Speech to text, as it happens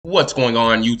What's going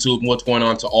on, YouTube, and what's going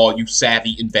on to all you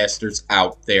savvy investors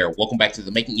out there? Welcome back to the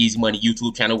Making Easy Money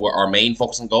YouTube channel, where our main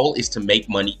focus and goal is to make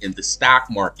money in the stock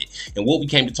market. And what we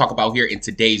came to talk about here in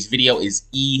today's video is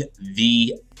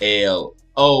EVLO.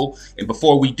 And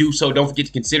before we do so, don't forget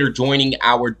to consider joining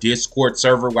our Discord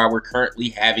server, while we're currently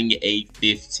having a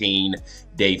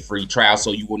 15-day free trial,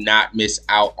 so you will not miss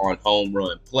out on home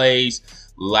run plays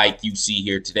like you see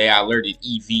here today. I alerted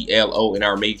EVLO in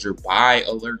our major buy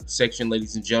alert section,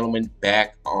 ladies and gentlemen,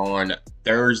 back on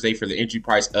Thursday for the entry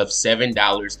price of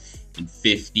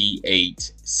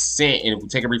 $7.58. And if we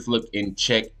take a brief look and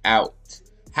check out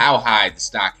how high the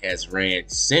stock has ran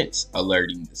since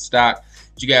alerting the stock,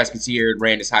 as you guys can see here, it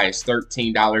ran as high as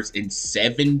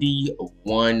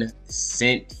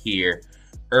 $13.71 here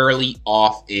early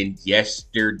off in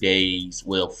yesterday's,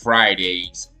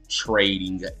 Friday's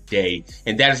trading day.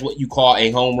 And that is what you call a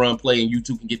home run play, and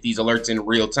YouTube can get these alerts in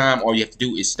real time. All you have to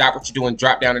do is stop what you're doing,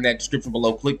 drop down in that description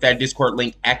below, click that Discord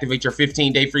link, activate your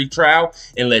 15-day free trial,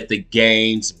 and let the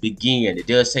games begin. It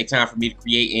does take time for me to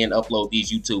create and upload these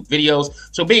YouTube videos,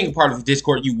 so being a part of the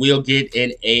Discord, you will get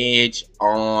an edge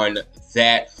on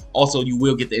that. Also, you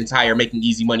will get the entire Making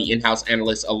Easy Money in-house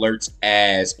analyst alerts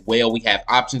as well. We have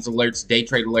options alerts, day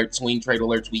trade alerts, swing trade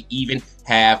alerts. We even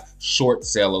have short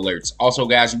sale alerts. Also,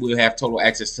 guys, you will have total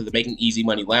access to the Making Easy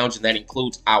Money Lounge, and that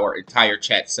includes our entire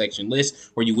chat section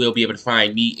list, where you will be able to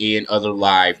find me and other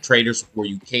live traders, where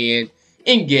you can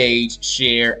engage,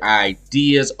 share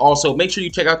ideas. Also, make sure you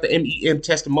check out the MEM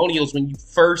testimonials when you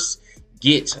first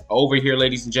get over here,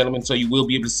 ladies and gentlemen, so you will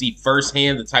be able to see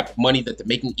firsthand the type of money that the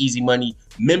Making Easy Money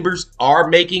members are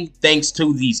making thanks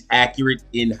to these accurate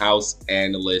in-house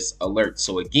analyst alerts.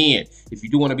 So again, if you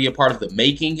do want to be a part of the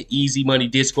Making Easy Money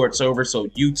Discord server, so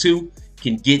you too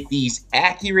can get these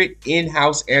accurate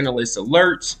in-house analyst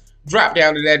alerts, drop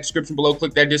down to that description below,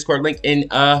 click that Discord link, and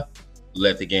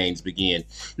let the games begin.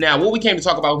 Now, what we came to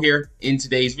talk about here in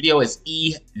today's video is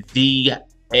EVLO,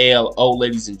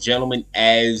 ladies and gentlemen.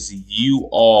 As you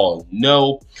all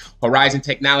know, Horizon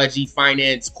Technology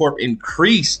Finance Corp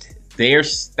increased their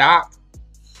stake,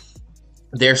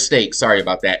 sorry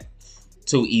about that,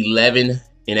 to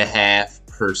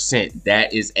 11.5%.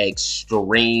 That is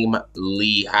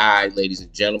extremely high, ladies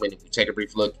and gentlemen. If we take a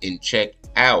brief look and check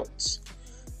out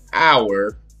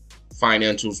our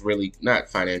financial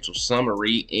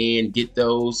summary and get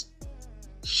those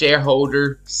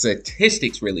shareholder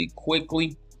statistics really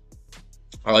quickly.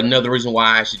 Another reason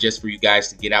why I suggest for you guys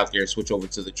to get out there and switch over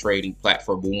to the trading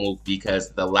platform Move, because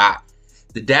the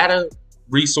data,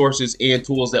 resources, and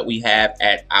tools that we have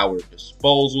at our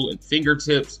disposal and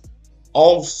fingertips,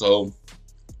 also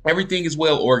everything is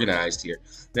well organized here.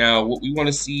 Now, what we want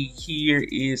to see here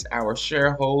is our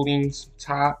shareholdings.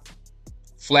 Top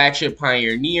flagship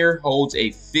Pioneer holds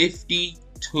a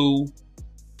 52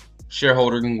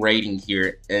 shareholding rating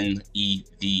here in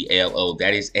EVLO.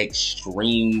 That is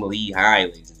extremely high,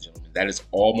 ladies and gentlemen. That is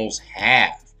almost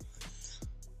half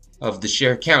of the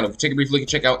share count. If we take a brief look and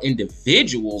check out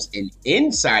individuals and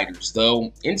insiders,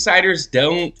 though, insiders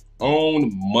don't own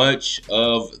much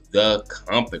of the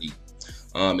company.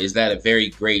 Is that a very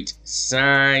great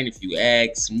sign? If you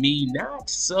ask me, not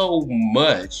so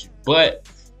much, but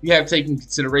you have to take into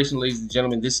consideration, ladies and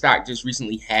gentlemen, this stock just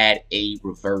recently had a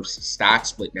reverse stock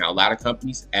split. Now, a lot of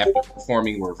companies, after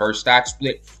performing a reverse stock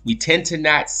split, we tend to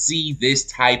not see this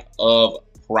type of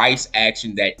price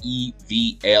action that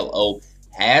EVLO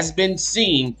has been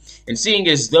seeing, and seeing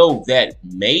as though that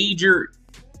major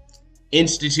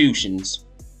institutions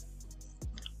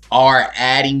are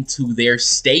adding to their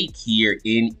stake here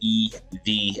in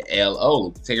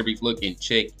EVLO. Take a brief look and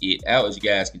check it out. As you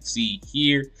guys can see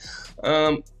here,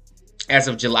 as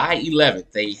of July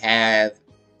 11th, they have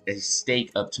a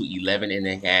stake up to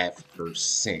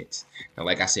 11.5%. Now,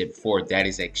 like I said before, that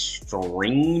is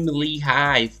extremely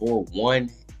high for one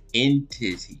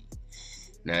entity.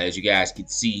 Now, as you guys can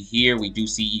see here, we do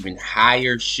see even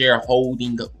higher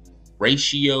shareholding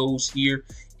ratios here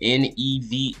in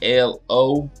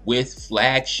EVLO, with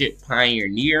flagship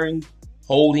Pioneering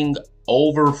holding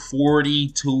over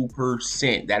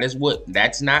 42%.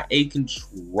 That's not a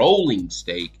controlling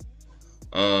stake,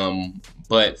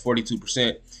 but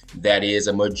 42%, that is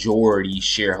a majority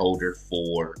shareholder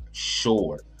for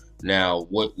sure. Now,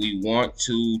 what we want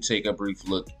to take a brief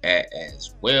look at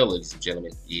as well, ladies and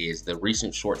gentlemen, is the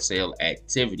recent short sale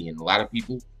activity. And a lot of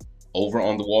people over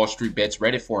on the Wall Street Bets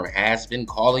Reddit forum has been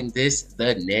calling this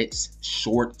the next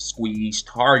short squeeze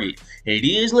target. And it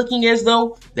is looking as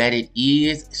though that it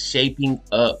is shaping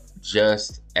up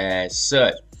just as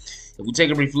such. If we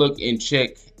take a brief look and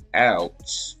check out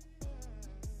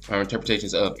our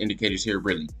interpretations of indicators here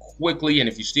really quickly. And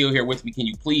if you're still here with me, can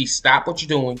you please stop what you're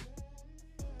doing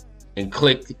and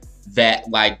click that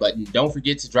like button? Don't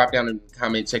forget to drop down in the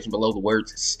comment section below the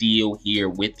words "still here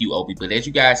with you, Obi." But as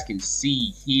you guys can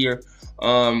see here,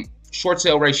 short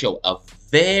sale ratio, a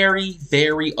very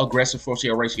aggressive short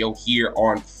sale ratio here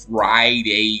on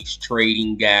Friday's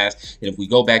trading, guys. And if we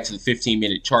go back to the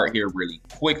 15-minute chart here really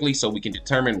quickly, so we can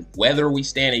determine whether we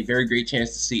stand a very great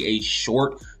chance to see a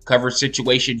short cover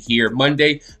situation here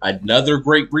Monday. Another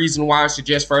great reason why I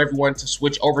suggest for everyone to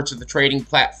switch over to the trading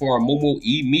platform Moomoo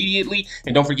immediately.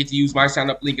 And don't forget to use my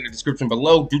sign up link in the description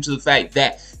below, due to the fact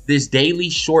that this daily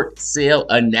short sale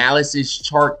analysis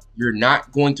chart, you're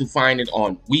not going to find it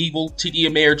on Webull, TD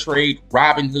Ameritrade,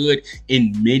 Robinhood,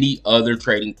 and many other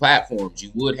trading platforms.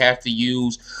 You would have to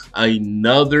use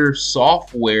another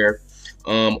software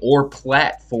or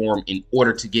platform in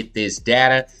order to get this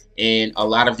data. And a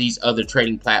lot of these other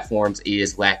trading platforms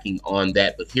is lacking on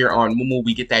that. But here on Moomoo,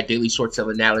 we get that daily short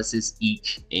sale analysis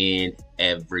each and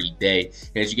every day.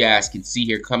 And as you guys can see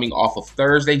here, coming off of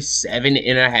Thursday,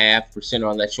 7.5%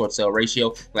 on that short sale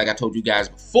ratio. Like I told you guys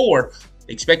before,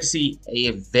 expect to see a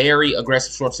very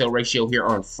aggressive short sale ratio here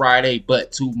on Friday.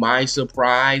 But to my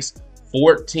surprise,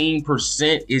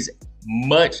 14% is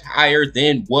much higher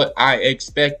than what I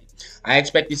expected. I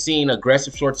expected seeing an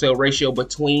aggressive short sale ratio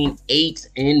between 8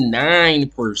 and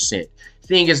 9%.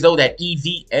 Seeing as though that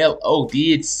EVLO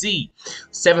did see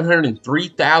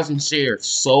 703,000 shares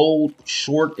sold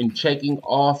short, and checking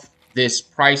off this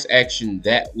price action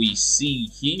that we see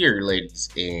here, ladies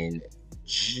and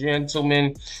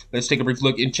gentlemen. Let's take a brief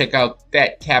look and check out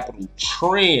that capital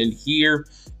trend here.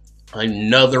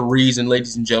 Another reason,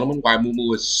 ladies and gentlemen, why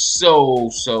Moomoo is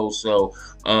so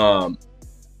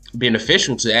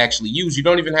beneficial to actually use. You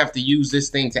don't even have to use this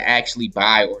thing to actually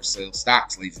buy or sell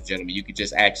stocks, ladies and gentlemen. You could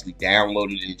just actually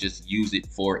download it and just use it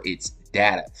for its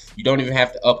data. You don't even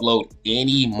have to upload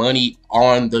any money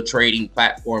on the trading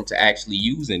platform to actually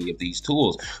use any of these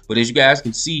tools. But as you guys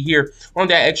can see here on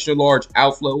that extra large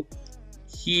outflow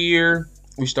here,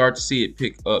 we start to see it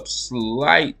pick up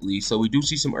slightly. So we do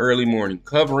see some early morning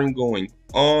covering going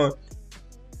on,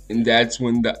 and that's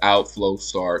when the outflow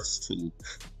starts to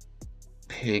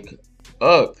pick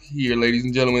up here, ladies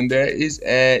and gentlemen. That is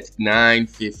at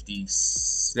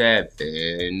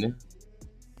 9:57.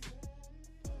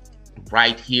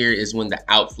 Right here is when the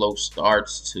outflow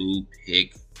starts to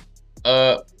pick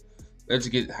up. Let's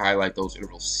highlight those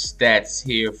interval stats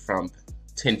here from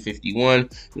 10:51.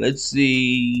 Let's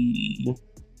see.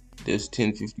 This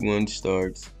 10:51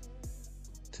 starts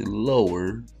to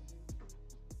lower.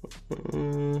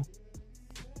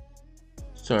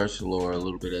 Starts to lower a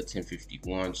little bit at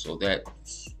 10:51, so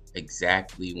that's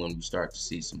exactly when we start to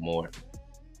see some more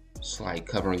slight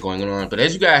covering going on. But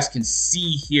as you guys can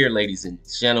see here, ladies and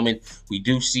gentlemen, we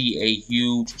do see a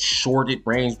huge shorted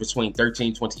range between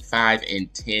 13.25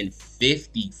 and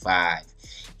 10.55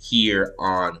 here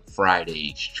on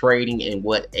Friday's trading. And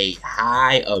what a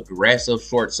high aggressive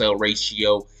short sale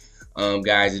ratio,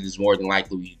 guys. It is more than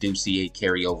likely we do see a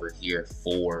carryover here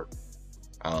for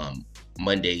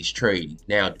Monday's trading.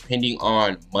 Now, depending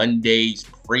on Monday's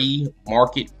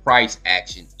pre-market price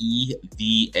action,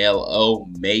 EVLO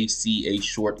may see a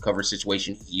short cover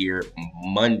situation here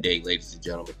Monday, ladies and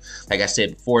gentlemen. Like I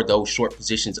said before, those short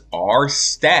positions are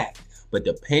stacked, but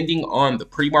depending on the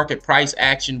pre-market price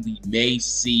action, we may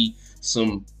see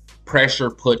some pressure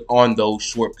put on those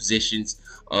short positions.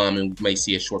 And we may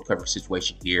see a short cover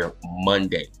situation here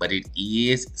Monday. But it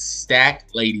is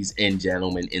stacked, ladies and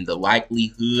gentlemen, and the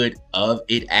likelihood of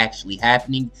it actually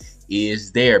happening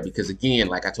is there. Because again,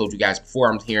 like I told you guys before,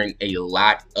 I'm hearing a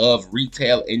lot of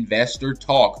retail investor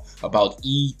talk about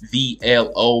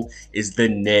EVLO is the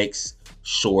next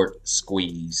short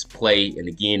squeeze play. And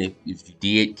again, if you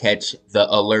did catch the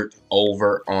alert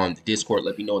over on the Discord,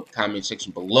 let me know in the comment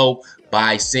section below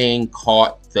by saying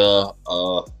caught the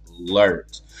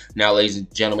alert. Now, ladies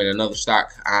and gentlemen, another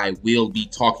stock I will be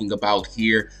talking about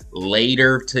here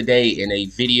later today in a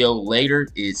video later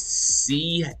is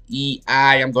CEI.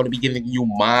 I'm going to be giving you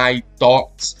my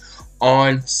thoughts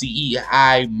on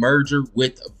CEI merger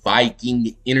with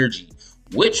Viking Energy,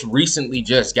 which recently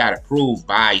just got approved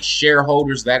by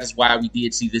shareholders. That is why we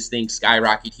did see this thing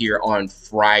skyrocket here on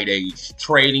Friday's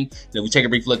trading. Then we take a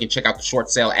brief look and check out the short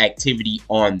sale activity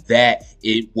on that.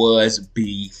 It was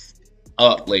beef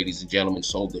up, ladies and gentlemen.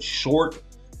 So the short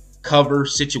cover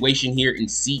situation here in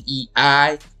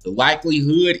CEI, the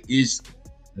likelihood is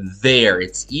there.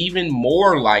 It's even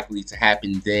more likely to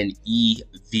happen than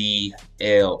EVLO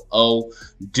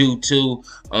due to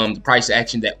the price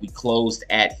action that we closed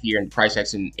at here, and the price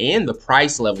action and the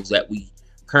price levels that we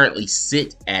currently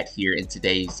sit at here in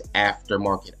today's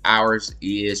aftermarket hours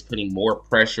is putting more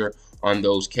pressure on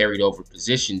those carried over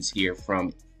positions here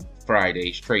from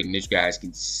Friday's trading. As you guys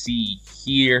can see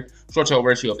here, short sale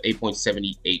ratio of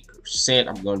 8.78%.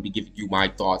 I'm going to be giving you my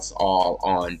thoughts all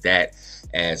on that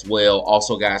as well.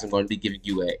 Also, guys, I'm going to be giving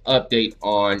you an update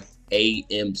on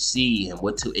AMC and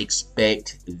what to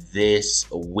expect this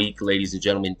week, ladies and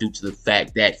gentlemen, due to the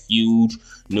fact that huge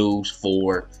news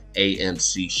for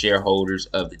AMC shareholders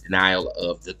of the denial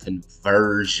of the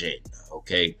conversion.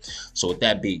 Okay, so with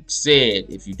that being said,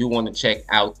 if you do want to check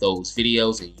out those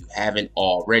videos and you haven't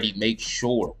already, make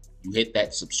sure you hit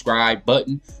that subscribe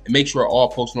button and make sure all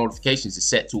post notifications is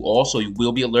set to all, so you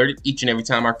will be alerted each and every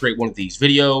time I create one of these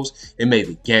videos. And may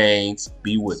the gains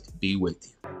be with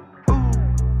you.